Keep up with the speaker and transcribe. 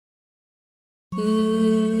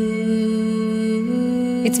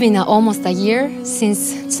It's been almost a year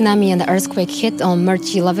since tsunami and the earthquake hit on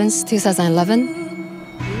March 11th, 2011.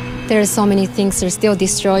 There are so many things that are still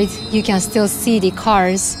destroyed. You can still see the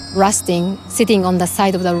cars rusting, sitting on the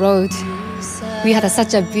side of the road. We had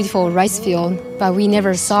such a beautiful rice field, but we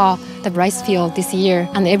never saw the rice field this year.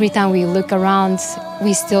 And every time we look around,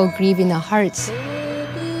 we still grieve in our hearts.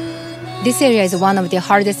 This area is one of the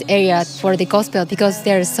hardest areas for the gospel because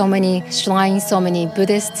there are so many shrines, so many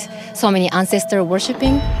Buddhists, so many ancestors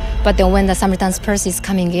worshiping. But then when the Samaritan's purse is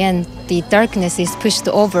coming in, the darkness is pushed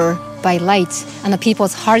over by light, and the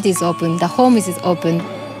people's heart is open, the home is open.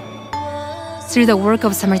 Through the work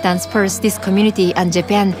of Samaritan's Purse, this community and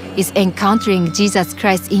Japan is encountering Jesus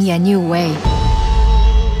Christ in a new way.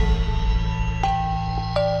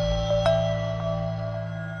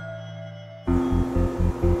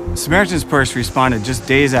 Samaritan's Purse responded just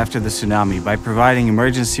days after the tsunami by providing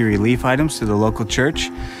emergency relief items to the local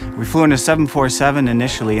church. We flew in a 747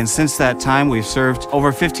 initially, and since that time we've served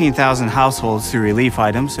over 15,000 households through relief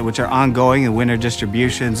items, which are ongoing in winter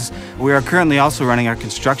distributions. We are currently also running our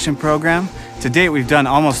construction program. To date, we've done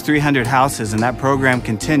almost 300 houses, and that program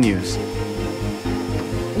continues.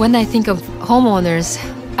 When I think of homeowners,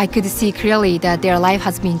 I could see clearly that their life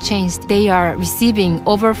has been changed. They are receiving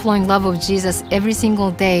overflowing love of Jesus every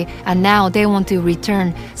single day, and now they want to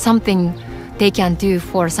return something they can do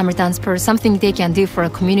for Samaritan's Purse, something they can do for a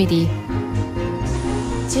community.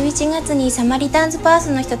 11月にサマリタンズパー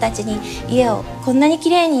スの人たちに家をこんなに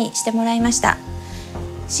綺麗にしてもらいました。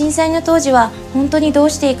震災の当時は本当にどう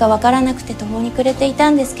していいかわからなくて途方に暮れていた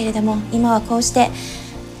んですけれども、今はこうして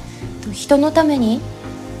人のために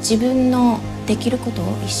自分のできることを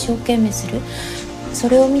一生懸命する。そ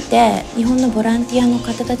れを見て日本のボランティアの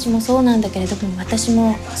方たちもそうなんだけれども、私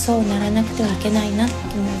もそうならなくてはいけないなと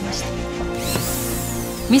思いました。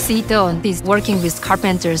Miss Ito is working with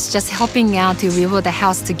carpenters, just helping out to rebuild the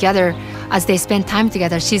house together. As they spend time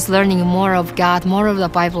together, she's learning more of God, more of the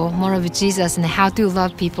Bible, more of Jesus, and how to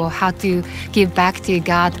love people, how to give back to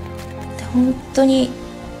God. 本当に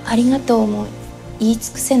ありがとうも言い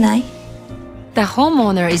尽くせない。The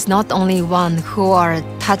homeowner is not only one who are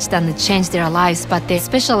touched and changed their lives, but they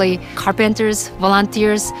especially carpenters,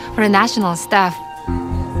 volunteers, for the national staff.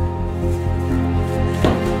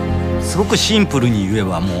 すごくシンプルに言え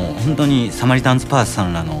ばもう本当にサマリタンズパースさ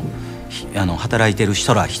んらの働いている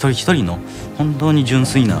人ら一人一人の本当に純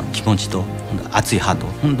粋な気持ちと熱いハート、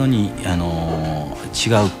本当に違う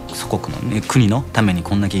祖国の、ね、国のために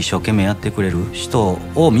こんだけ一生懸命やってくれる人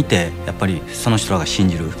を見て、やっぱりその人らが信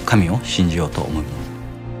じる神を信じようと思います。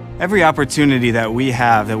Every opportunity that we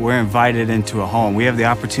have, that we're invited into a home, we have the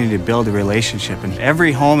opportunity to build a relationship. And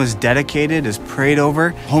every home is dedicated, is prayed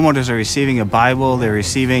over. Homeowners are receiving a Bible, they're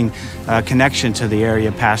receiving a connection to the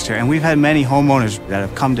area pastor. And we've had many homeowners that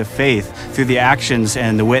have come to faith through the actions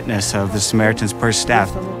and the witness of the Samaritan's Purse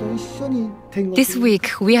staff. This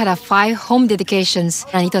week, we had 5 home dedications,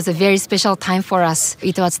 and it was a very special time for us.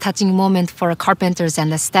 It was a touching moment for carpenters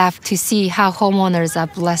and the staff to see how homeowners are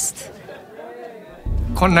blessed.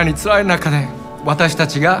 こんなに辛い中で私た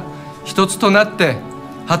ちが一つとなって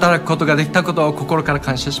働くことができたことを心から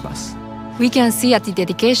感謝します。We can see at the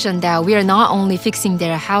dedication that we are not only fixing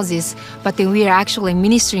their houses, but that we are actually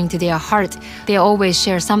ministering to their heart. They always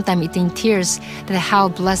share, sometimes in tears, that how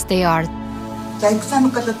blessed they are. 大工さんの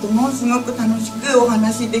方ともすごく楽しくお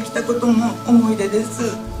話できたことも思い出で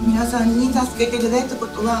す。皆さんに助けていただいたこ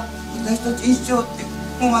とは私たち一生って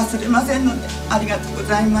もう忘れませんので、ありがとうご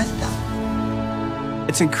ざいました。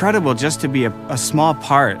It's incredible just to be a small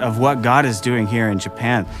part of what God is doing here in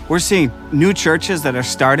Japan. We're seeing new churches that are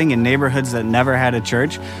starting in neighborhoods that never had a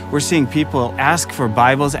church. We're seeing people ask for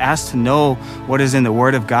Bibles, ask to know what is in the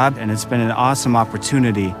Word of God, and it's been an awesome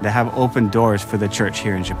opportunity to have open doors for the church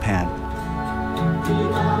here in Japan.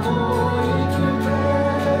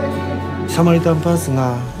 サマリタンパース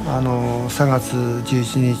が3月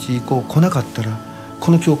11日以降来なかったら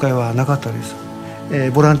この教会はなかったです。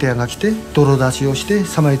ボランティアが来て泥出しをして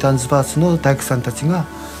サマリタンズパースの大工さんたちが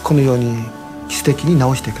このように奇跡に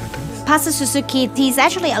直してくれたんです。 Pastor Suzuki, he's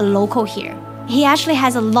actually a local here. He actually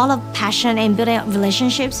has a lot of passion in building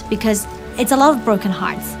relationships because it's a lot of broken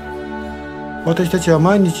hearts. 私たちは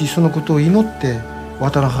毎日そのことを祈って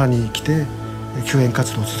渡那覇に来て救援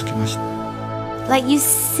活動を続けました。 Like you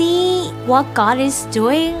see what God is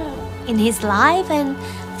doing in his life and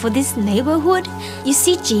for this neighborhood, you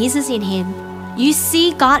see Jesus in him. You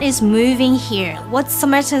see God is moving here. What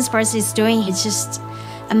Samaritan's Purse is doing is just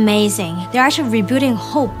amazing. They're actually rebuilding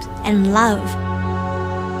hope and love.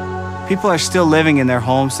 People are still living in their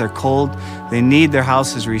homes, they're cold, they need their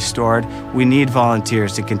houses restored. We need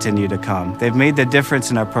volunteers to continue to come. They've made the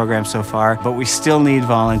difference in our program so far, but we still need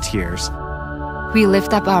volunteers. We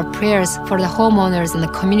lift up our prayers for the homeowners and the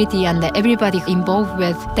community and everybody involved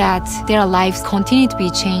with that their lives continue to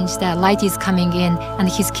be changed, that light is coming in and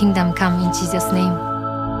His kingdom come in Jesus' name.